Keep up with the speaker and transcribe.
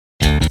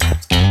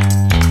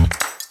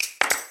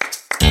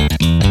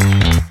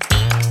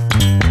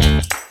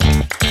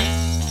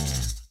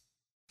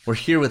We're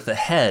here with the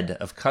head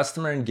of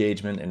customer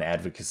engagement and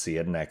advocacy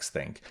at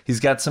Nexthink. He's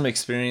got some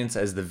experience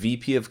as the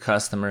VP of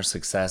customer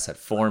success at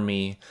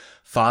ForMe,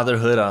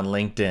 fatherhood on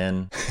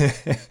LinkedIn.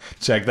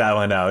 Check that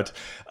one out.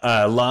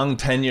 A long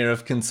tenure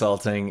of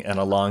consulting and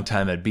a long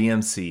time at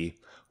BMC.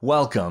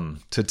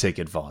 Welcome to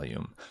Ticket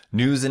Volume,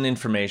 news and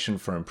information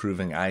for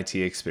improving IT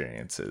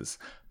experiences,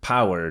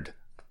 powered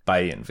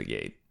by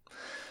Invigate.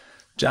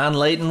 Jon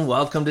Leighton,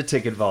 welcome to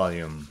Ticket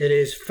Volume. It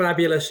is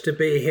fabulous to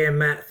be here,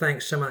 Matt.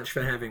 Thanks so much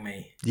for having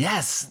me.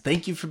 Yes,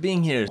 thank you for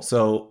being here.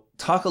 So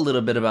talk a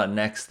little bit about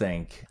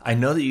Nexthink. I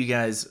know that you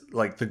guys,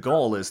 the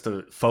goal is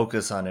to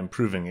focus on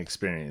improving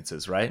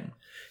experiences, right?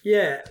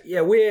 Yeah,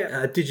 we're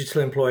a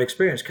digital employee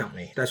experience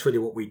company. That's really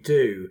what we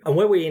do. And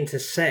where we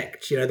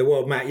intersect, the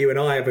world, Matt, you and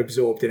I have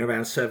absorbed in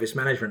around service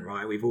management,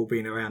 right? We've all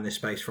been around this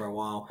space for a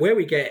while. Where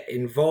we get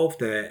involved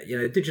there,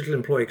 digital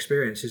employee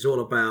experience is all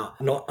about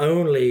not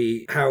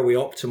only how are we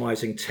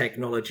optimizing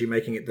technology,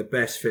 making it the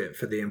best fit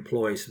for the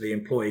employee so the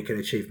employee can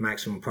achieve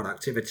maximum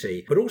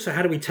productivity, but also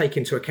how do we take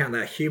into account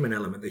that human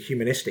element, the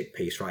humanistic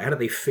piece, right? How do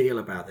they feel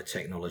about the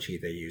technology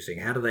they're using?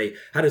 How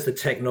does the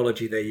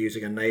technology they're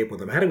using enable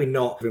them? How do we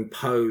not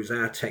impose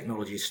our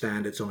technology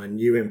standards on a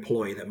new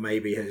employee that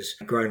maybe has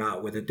grown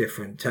up with a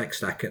different tech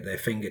stack at their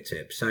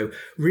fingertips? So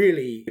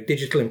really,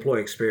 digital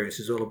employee experience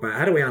is all about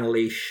how do we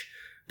unleash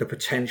the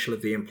potential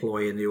of the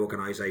employee in the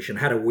organization?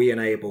 How do we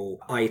enable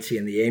IT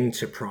and the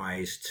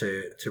enterprise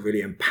to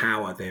really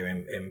empower their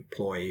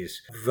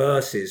employees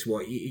versus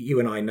what you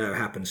and I know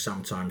happens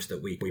sometimes,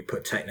 that we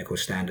put technical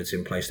standards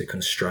in place that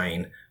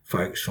constrain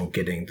folks from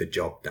getting the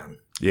job done.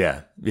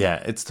 Yeah,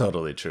 it's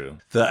totally true.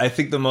 I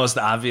think the most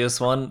obvious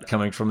one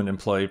coming from an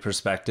employee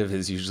perspective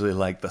is usually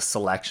the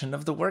selection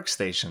of the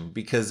workstation,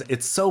 because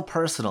it's so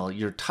personal.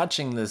 You're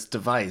touching this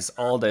device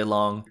all day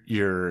long.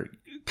 You're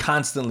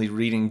constantly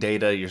reading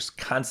data. You're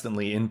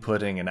constantly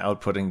inputting and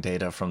outputting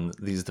data from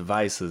these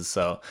devices.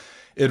 So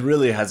it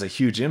really has a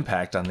huge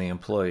impact on the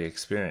employee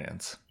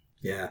experience.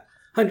 Yeah.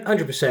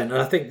 100%. And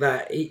I think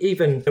that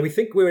even we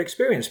think we're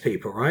experienced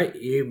people, right?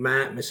 You,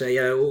 Matt, say,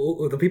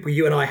 all the people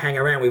you and I hang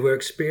around with, we're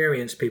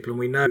experienced people, and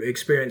we know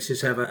experiences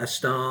have a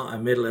start, a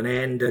middle, and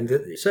end. And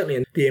certainly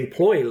in the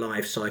employee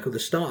life cycle, the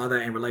start of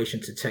that in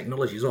relation to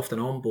technology is often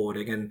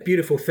onboarding. And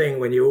beautiful thing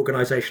when your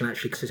organization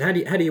actually says, how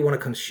do you want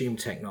to consume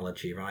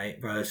technology, right?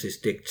 Versus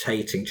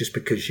dictating just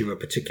because you're a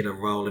particular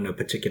role in a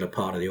particular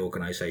part of the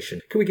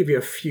organization. Can we give you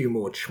a few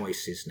more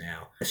choices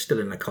now? Still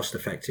in a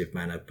cost-effective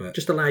manner, but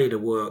just allow you to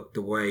work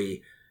the way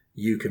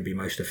you can be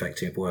most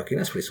effective working.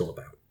 That's what it's all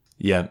about.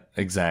 Yeah,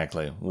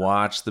 exactly.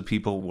 Watch the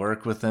people,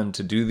 work with them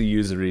to do the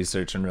user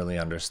research and really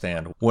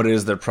understand what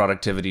does their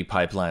productivity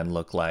pipeline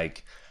look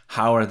like?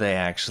 How are they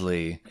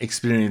actually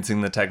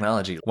experiencing the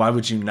technology? Why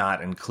would you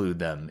not include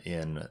them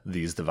in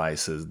these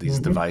devices, these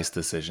device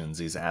decisions,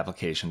 these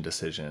application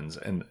decisions,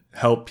 and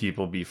help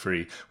people be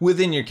free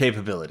within your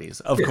capabilities,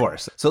 of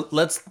course. So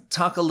let's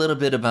talk a little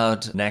bit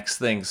about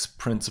Nexthink's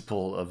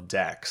principle of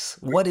DEX.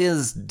 What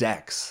is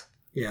DEX?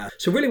 Yeah.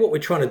 So really what we're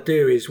trying to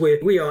do is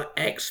we are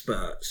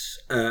experts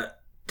at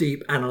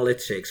deep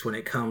analytics when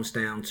it comes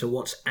down to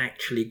what's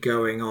actually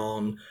going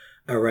on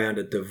around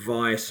a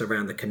device,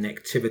 around the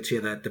connectivity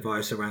of that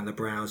device, around the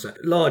browser.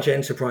 Large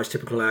enterprise,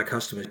 typical our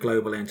customers,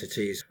 global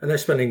entities, and they're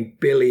spending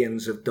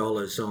billions of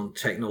dollars on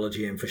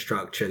technology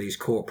infrastructure, these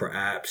corporate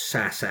apps,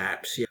 SaaS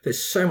apps. Yeah,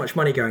 there's so much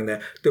money going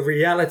there. The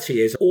reality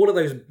is all of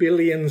those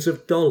billions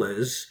of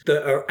dollars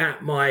that are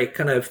at my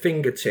kind of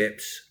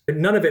fingertips,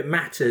 none of it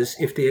matters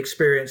if the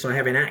experience I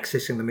have in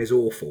accessing them is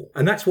awful.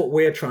 And that's what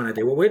we're trying to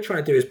do. What we're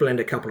trying to do is blend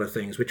a couple of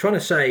things. We're trying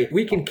to say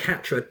we can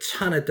capture a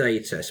ton of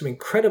data, some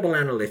incredible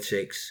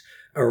analytics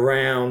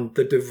around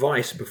the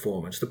device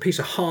performance, the piece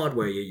of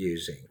hardware you're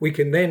using. We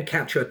can then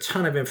capture a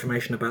ton of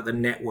information about the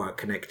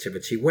network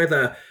connectivity,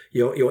 whether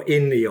you're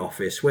in the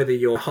office, whether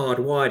you're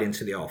hardwired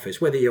into the office,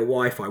 whether you're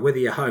Wi-Fi, whether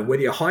you're home,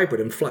 whether you're hybrid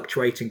and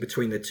fluctuating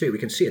between the two. We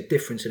can see a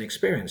difference in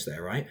experience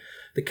there, right?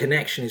 The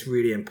connection is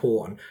really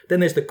important. Then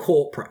there's the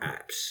corporate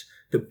apps,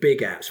 the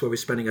big apps where we're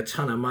spending a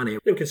ton of money.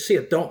 We can see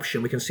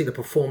adoption. We can see the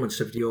performance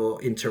of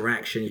your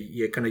interaction,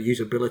 your kind of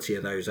usability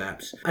of those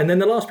apps. And then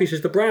the last piece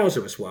is the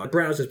browser as well. The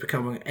browser is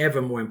becoming an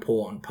ever more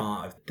important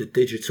part of the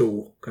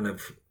digital kind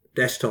of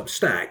desktop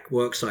stack,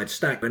 worksite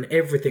stack, and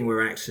everything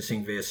we're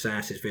accessing via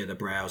SaaS is via the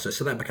browser.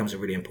 So that becomes a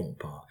really important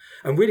part.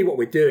 And really what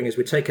we're doing is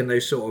we're taking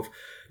those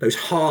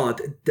hard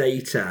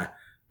data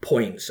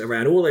points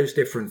around all those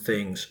different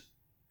things,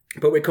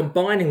 but we're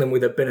combining them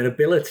with an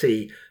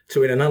ability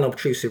to, in an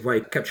unobtrusive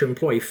way, capture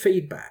employee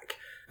feedback.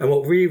 And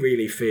what we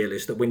really feel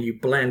is that when you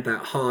blend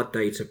that hard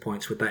data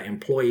points with that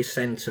employee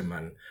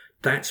sentiment,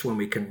 that's when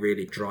we can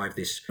really drive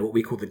this, what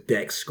we call the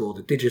DEX score,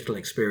 the digital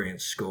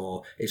experience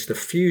score. It's the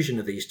fusion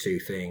of these two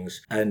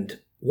things. And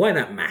why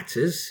that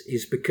matters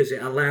is because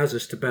it allows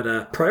us to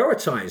better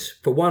prioritize.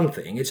 For one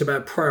thing, it's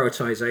about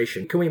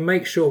prioritization. Can we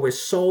make sure we're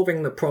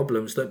solving the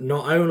problems that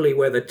not only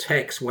where the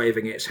tech's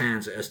waving its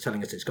hands at us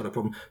telling us it's got a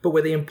problem, but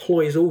where the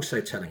employee's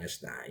also telling us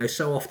that.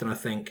 So often I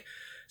think,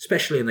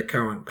 especially in the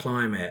current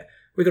climate,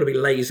 We've got to be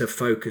laser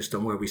focused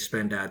on where we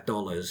spend our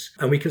dollars.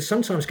 And we can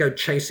sometimes go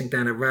chasing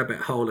down a rabbit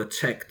hole of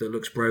tech that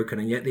looks broken,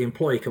 and yet the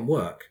employee can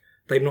work.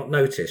 They've not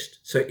noticed.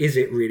 So is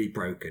it really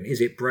broken?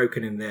 Is it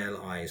broken in their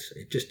eyes?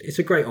 It's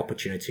a great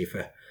opportunity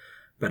for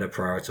better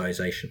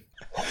prioritization.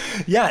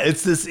 Yeah,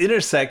 it's this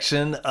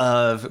intersection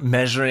of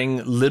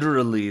measuring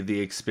literally the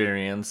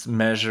experience,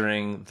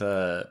 measuring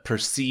the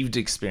perceived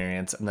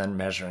experience, and then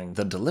measuring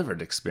the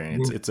delivered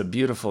experience. It's a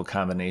beautiful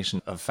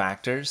combination of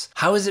factors.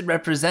 How is it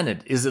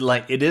represented? Is it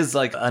like, it is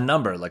like a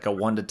number, like a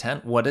 1 to 10?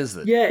 What is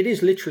it? Yeah, it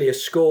is literally a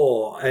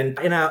score. And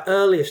in our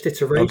earliest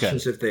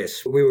iterations of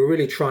this, we were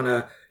really trying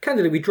to,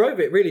 candidly, we drove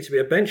it really to be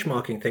a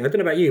benchmarking thing. I don't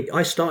know about you.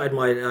 I started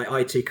my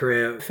IT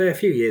career a fair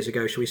few years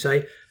ago, shall we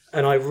say,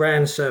 and I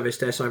ran service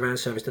desks, I ran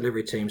service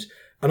delivery teams,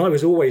 and I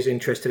was always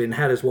interested in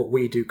how does what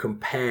we do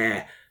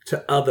compare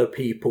to other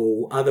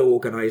people, other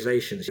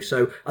organizations.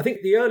 So I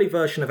think the early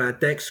version of our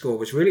DEX score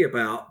was really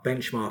about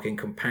benchmarking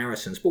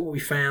comparisons. But what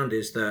we found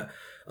is that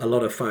a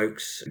lot of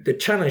folks, the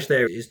challenge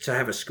there is to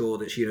have a score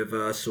that's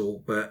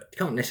universal, but you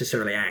can't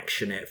necessarily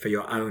action it for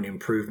your own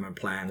improvement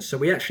plans. So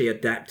we actually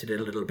adapted it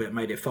a little bit,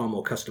 made it far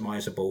more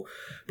customizable.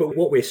 But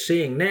what we're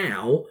seeing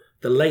now,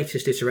 the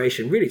latest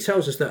iteration, really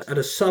tells us that at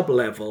a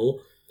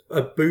sub-level,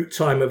 a boot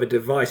time of a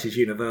device is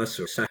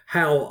universal. So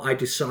how I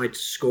decide to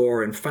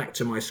score and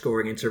factor my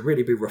scoring in to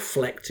really be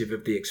reflective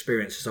of the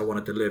experiences I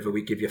want to deliver,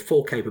 we give you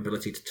full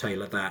capability to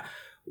tailor that,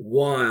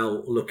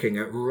 while looking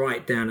at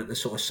right down at the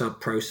sort of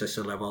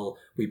sub-processor level.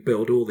 We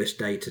build all this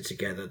data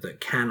together that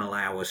can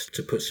allow us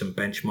to put some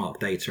benchmark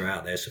data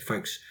out there so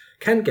folks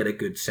can get a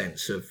good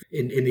sense of,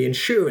 in the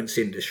insurance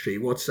industry,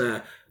 what's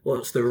the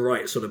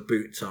right sort of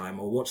boot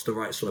time, or what's the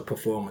right sort of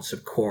performance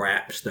of core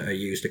apps that are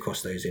used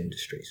across those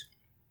industries.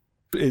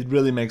 It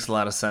really makes a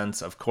lot of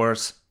sense. Of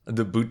course,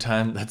 the boot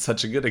time, that's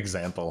such a good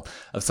example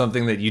of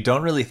something that you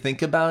don't really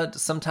think about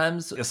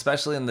sometimes,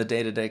 especially in the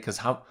day-to-day, because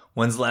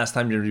when's the last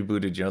time you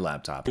rebooted your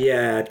laptop?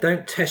 Yeah,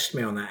 don't test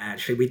me on that,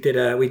 actually. We did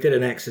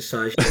an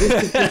exercise.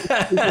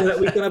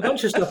 We've done a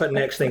bunch of stuff at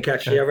Nexthink,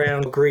 actually,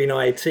 around green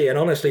IT. And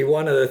honestly,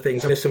 one of the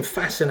things, there's some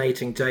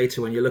fascinating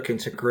data when you look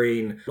into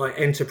green. Like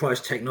enterprise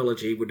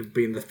technology would have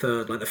been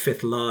the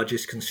fifth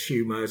largest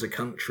consumer as a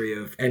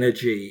country of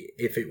energy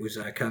if it was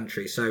a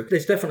country. So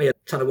there's definitely a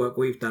ton of work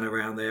we've done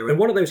around there. And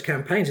one of those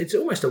campaigns, it's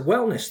almost a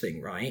wellness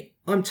thing, right?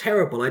 I'm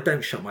terrible. I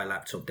don't shut my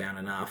laptop down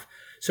enough.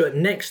 So at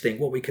Nexthink,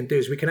 what we can do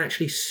is we can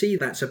actually see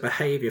that's a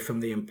behavior from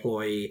the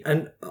employee.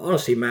 And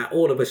honestly, Matt,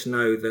 all of us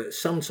know that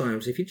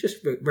sometimes if you just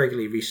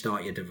regularly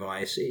restart your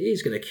device, it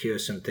is going to cure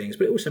some things,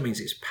 but it also means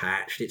it's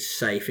patched, it's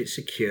safe, it's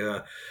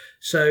secure.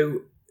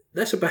 So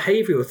that's a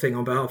behavioral thing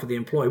on behalf of the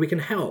employee. We can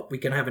help. We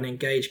can have an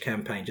engaged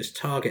campaign, just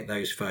target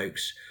those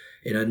folks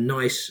in a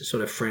nice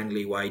sort of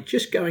friendly way,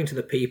 just going to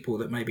the people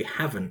that maybe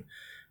haven't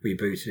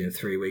rebooted in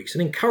 3 weeks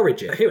and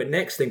encourage it. Here at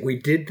Nexthink, we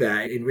did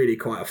that in really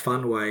quite a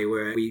fun way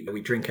where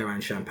we drink our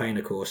own champagne,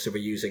 of course, so we're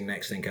using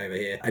Nexthink over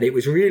here. And it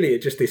was really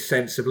just this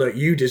sense of, look,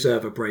 you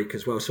deserve a break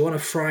as well. So on a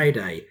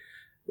Friday,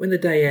 when the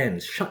day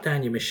ends, shut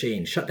down your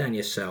machine, shut down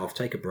yourself,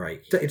 take a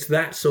break. It's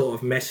that sort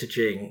of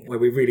messaging where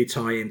we really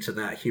tie into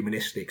that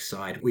humanistic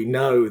side. We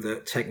know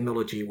that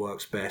technology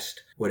works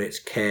best when it's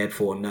cared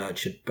for,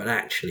 nurtured, but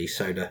actually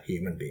so do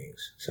human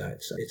beings. So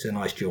it's a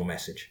nice dual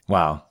message.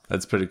 Wow,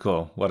 that's pretty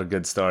cool. What a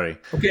good story.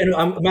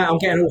 Matt, I'm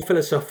getting all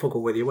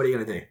philosophical with you. What are you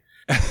going to do?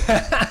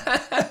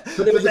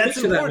 But that's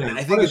important.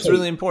 I think it's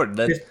really important.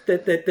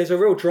 There's a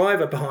real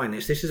driver behind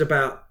this. This is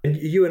about, and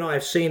you and I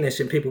have seen this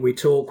in people we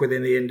talk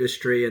within the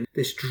industry, and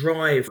this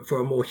drive for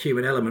a more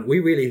human element.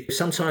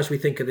 Sometimes we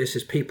think of this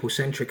as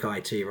people-centric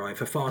IT, right?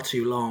 For far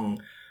too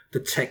long, the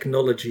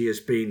technology has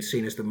been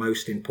seen as the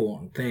most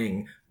important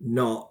thing,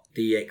 not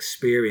the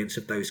experience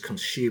of those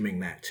consuming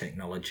that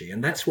technology.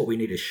 And that's what we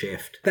need to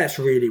shift. That's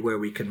really where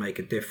we can make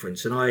a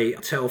difference. And I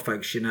tell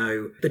folks,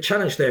 the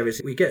challenge there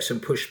is we get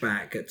some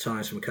pushback at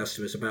times from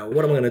customers about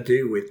what am I going to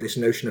do with this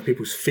notion of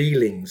people's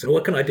feelings? And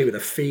what can I do with a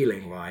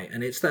feeling, right?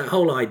 And it's that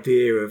whole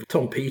idea of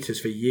Tom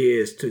Peters for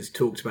years has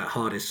talked about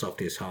hard is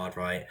soft is hard,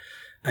 right?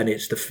 And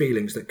it's the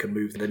feelings that can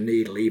move the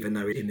needle, even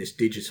though in this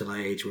digital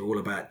age, we're all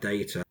about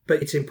data.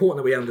 But it's important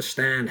that we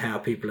understand how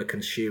people are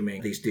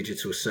consuming these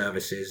digital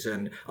services.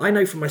 And I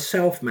know for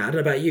myself, Matt, I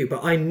don't know about you,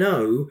 but I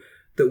know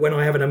that when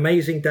I have an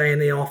amazing day in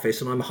the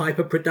office and I'm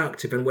hyper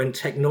productive, and when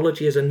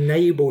technology has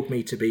enabled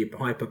me to be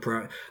hyper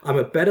productive, I'm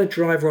a better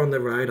driver on the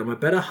road, I'm a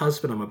better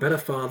husband, I'm a better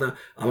father,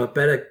 I'm a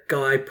better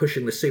guy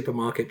pushing the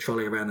supermarket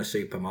trolley around the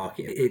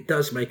supermarket. It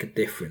does make a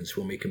difference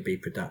when we can be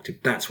productive.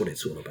 That's what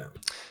it's all about.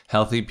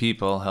 Healthy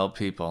people help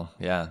people.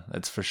 Yeah,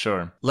 that's for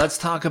sure. Let's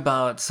talk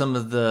about some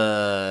of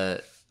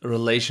the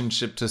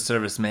relationship to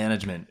service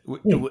management.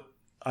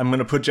 I'm going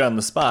to put you on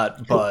the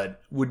spot, but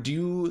would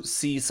you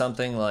see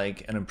something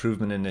like an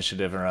improvement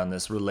initiative around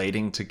this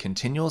relating to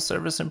continual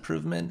service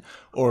improvement?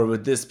 Or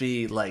would this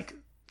be like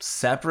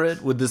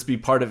separate? Would this be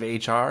part of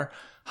HR?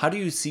 How do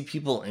you see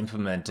people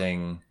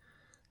implementing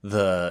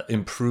the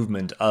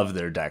improvement of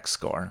their DEX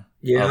score,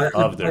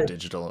 of their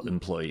digital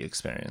employee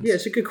experience? Yeah,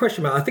 it's a good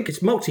question, Matt. I think it's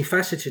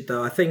multifaceted,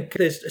 though. I think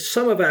there's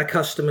some of our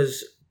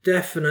customers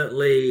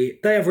definitely,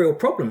 they have real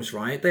problems,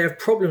 right? They have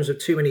problems of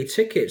too many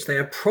tickets. They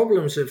have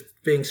problems of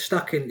being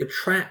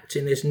trapped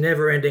in this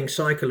never-ending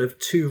cycle of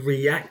too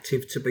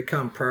reactive to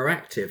become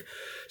proactive.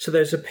 So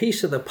there's a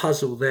piece of the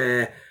puzzle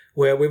there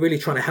where we're really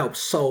trying to help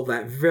solve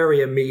that very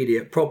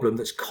immediate problem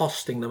that's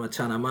costing them a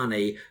ton of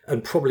money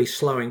and probably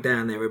slowing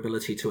down their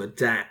ability to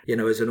adapt,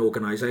 as an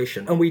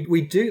organization. And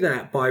we do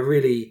that by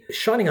really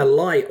shining a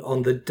light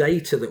on the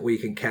data that we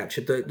can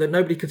capture that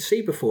nobody could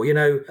see before.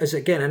 As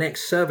again, an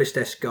ex-service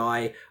desk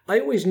guy,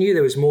 I always knew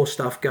there was more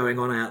stuff going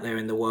on out there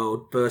in the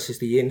world versus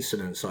the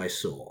incidents I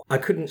saw. I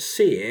couldn't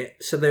see it,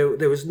 so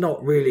there was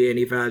not really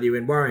any value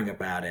in worrying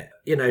about it.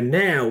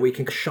 Now we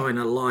can shine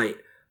a light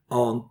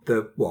on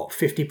the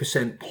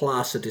 50%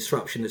 plus of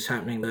disruption that's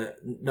happening that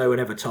no one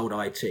ever told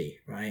IT,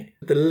 right?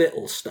 The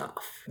little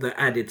stuff that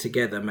added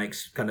together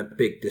makes kind of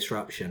big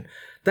disruption.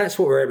 That's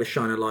what we're able to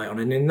shine a light on.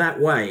 And in that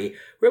way,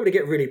 we're able to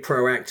get really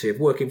proactive,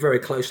 working very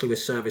closely with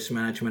service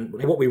management.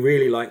 What we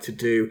really like to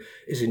do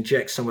is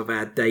inject some of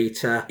our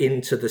data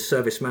into the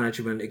service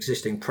management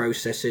existing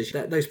processes.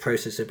 Those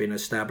processes have been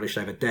established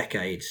over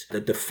decades,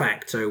 the de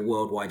facto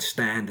worldwide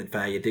standard for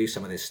how you do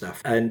some of this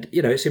stuff. And,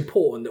 it's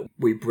important that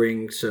we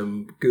bring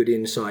some good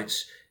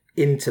insights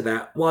into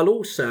that, while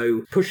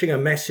also pushing a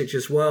message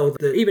as well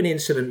that even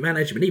incident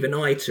management, even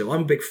ITIL,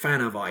 I'm a big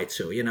fan of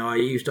ITIL. I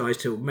used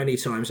ITIL many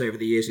times over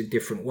the years in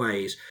different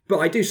ways. But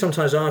I do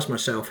sometimes ask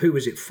myself, who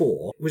was it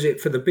for? Was it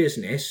for the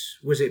business?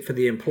 Was it for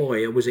the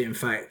employee? Or was it in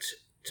fact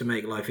to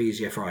make life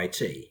easier for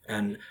IT?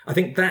 And I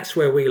think that's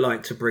where we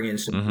like to bring in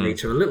some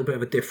data, a little bit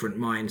of a different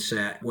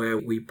mindset where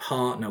we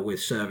partner with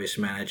service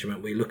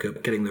management. We look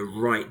at getting the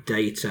right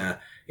data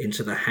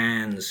into the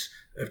hands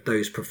of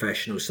those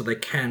professionals so they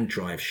can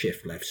drive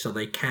shift left, so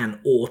they can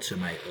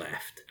automate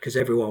left, because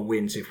everyone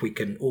wins if we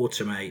can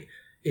automate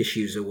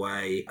issues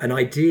away. And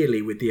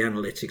ideally, with the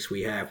analytics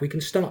we have, we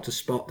can start to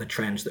spot the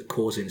trends that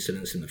cause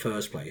incidents in the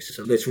first place.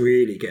 So let's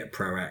really get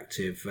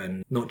proactive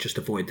and not just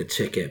avoid the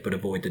ticket, but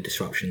avoid the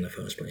disruption in the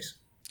first place.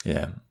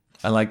 Yeah.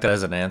 I like that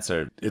as an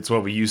answer. It's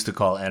what we used to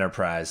call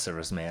enterprise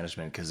service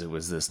management because it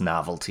was this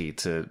novelty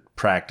to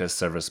practice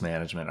service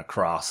management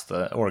across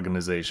the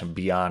organization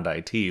beyond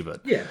IT.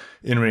 But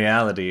in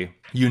reality,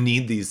 you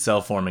need these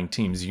self-forming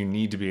teams. You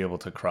need to be able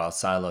to cross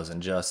silos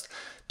and just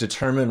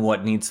determine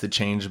what needs to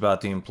change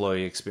about the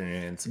employee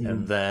experience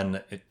and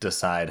then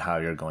decide how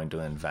you're going to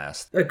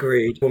invest.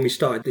 Agreed. When we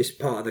started this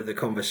part of the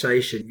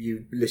conversation,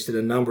 you listed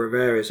a number of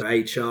areas,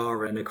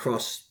 HR and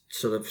across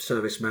sort of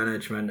service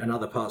management and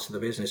other parts of the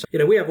business.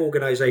 We have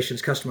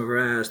organizations, customer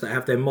of ours, that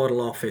have their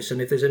model office.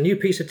 And if there's a new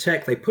piece of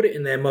tech, they put it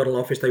in their model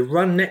office, they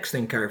run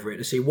Nexthink over it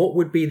to see what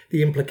would be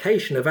the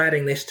implication of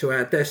adding this to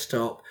our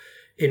desktop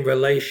in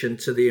relation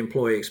to the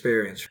employee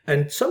experience.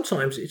 And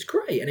sometimes it's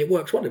great and it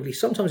works wonderfully.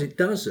 Sometimes it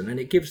doesn't. And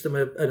it gives them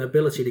an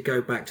ability to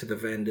go back to the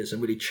vendors and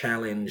really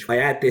challenge. I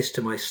add this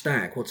to my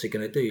stack. What's it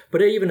going to do?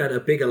 But even at a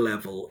bigger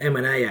level,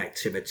 M&A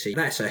activity,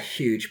 that's a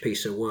huge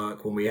piece of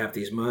work when we have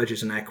these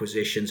mergers and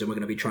acquisitions and we're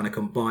going to be trying to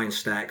combine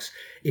stacks.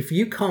 If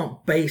you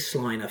can't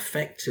baseline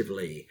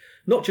effectively,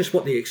 not just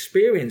what the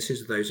experience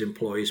is of those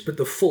employees, but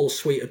the full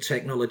suite of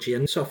technology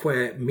and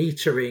software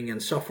metering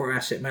and software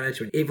asset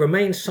management, it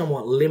remains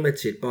somewhat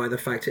limited by the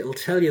fact it'll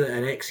tell you that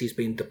an X has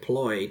been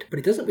deployed, but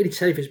it doesn't really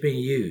tell you if it's being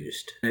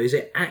used. Now, is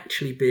it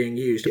actually being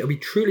used? Are we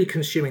truly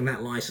consuming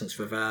that license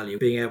for value?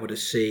 Being able to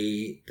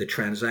see the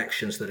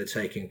transactions that are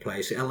taking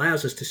place, it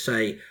allows us to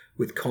say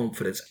with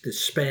confidence, the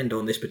spend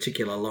on this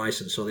particular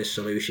license or this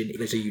solution,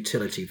 there's a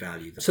utility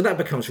value. So that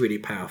becomes really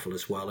powerful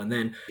as well. And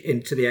then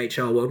into the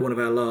HR world, one of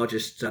our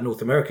largest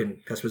North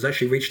American customers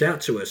actually reached out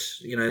to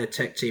us. Their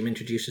tech team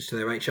introduced us to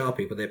their HR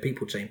people, their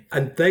people team.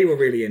 And they were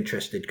really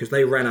interested because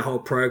they ran a whole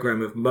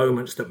program of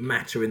moments that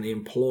matter in the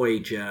employee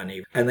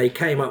journey. And they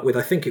came up with,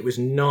 I think it was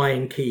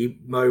 9 key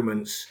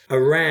moments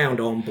around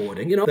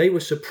onboarding. They were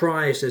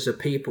surprised as a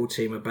people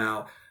team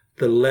about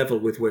the level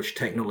with which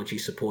technology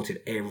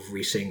supported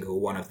every single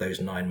one of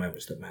those 9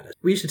 moments that matter.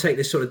 We used to take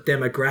this sort of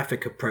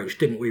demographic approach,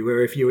 didn't we?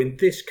 Where if you're in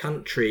this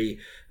country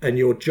and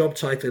your job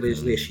title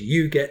is this,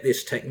 you get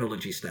this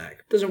technology stack.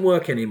 It doesn't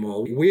work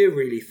anymore. We're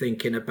really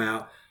thinking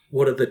about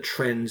what are the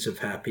trends of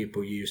how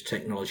people use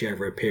technology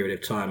over a period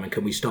of time, and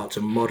can we start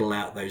to model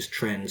out those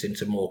trends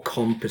into more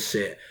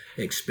composite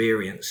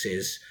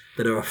experiences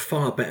that are a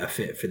far better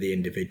fit for the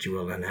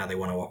individual and how they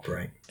want to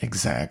operate.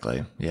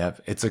 Exactly.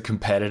 Yep. It's a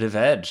competitive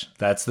edge.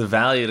 That's the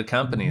value to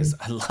companies.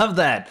 I love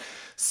that.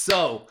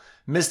 So,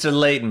 Mr.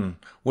 Leighton,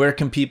 where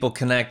can people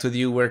connect with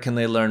you? Where can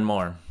they learn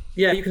more?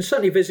 Yeah, you can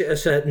certainly visit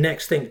us at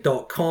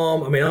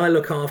nexthink.com. I mean, I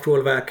look after all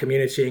of our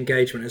community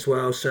engagement as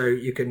well, so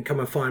you can come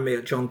and find me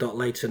at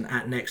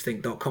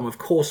jon.leighton@nexthink.com. Of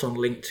course, on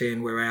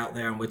LinkedIn, we're out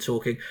there and we're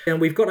talking.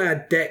 And we've got our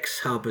Dex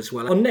Hub as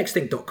well. On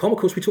nexthink.com, of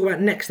course, we talk about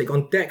Nexthink.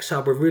 On Dex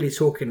Hub, we're really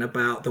talking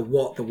about the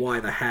what, the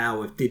why, the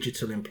how of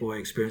digital employee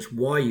experience,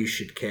 why you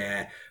should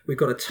care. We've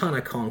got a ton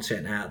of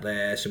content out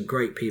there, some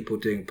great people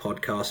doing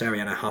podcasts,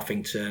 Arianna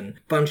Huffington, a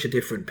bunch of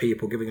different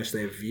people giving us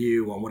their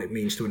view on what it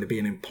means to be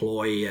an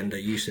employee and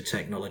the use of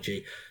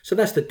technology. So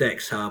that's the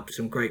Dex Hub,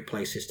 some great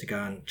places to go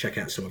and check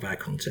out some of our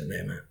content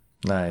there, man.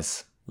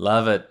 Nice.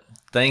 Love it.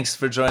 Thanks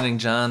for joining,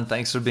 Jon.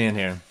 Thanks for being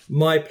here.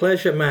 My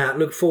pleasure, Matt.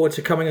 Look forward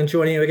to coming and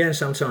joining you again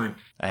sometime.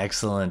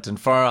 Excellent. And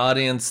for our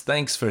audience,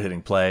 thanks for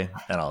hitting play,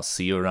 and I'll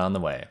see you around the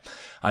way.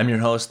 I'm your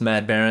host,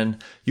 Matt Barron.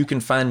 You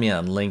can find me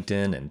on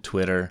LinkedIn and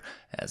Twitter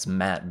as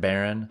Matt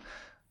Barron.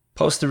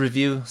 Post a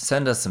review,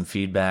 send us some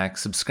feedback,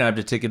 subscribe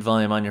to Ticket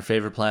Volume on your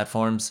favorite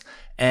platforms,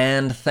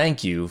 and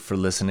thank you for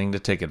listening to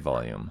Ticket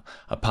Volume,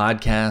 a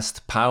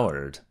podcast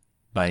powered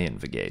by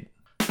Invigate.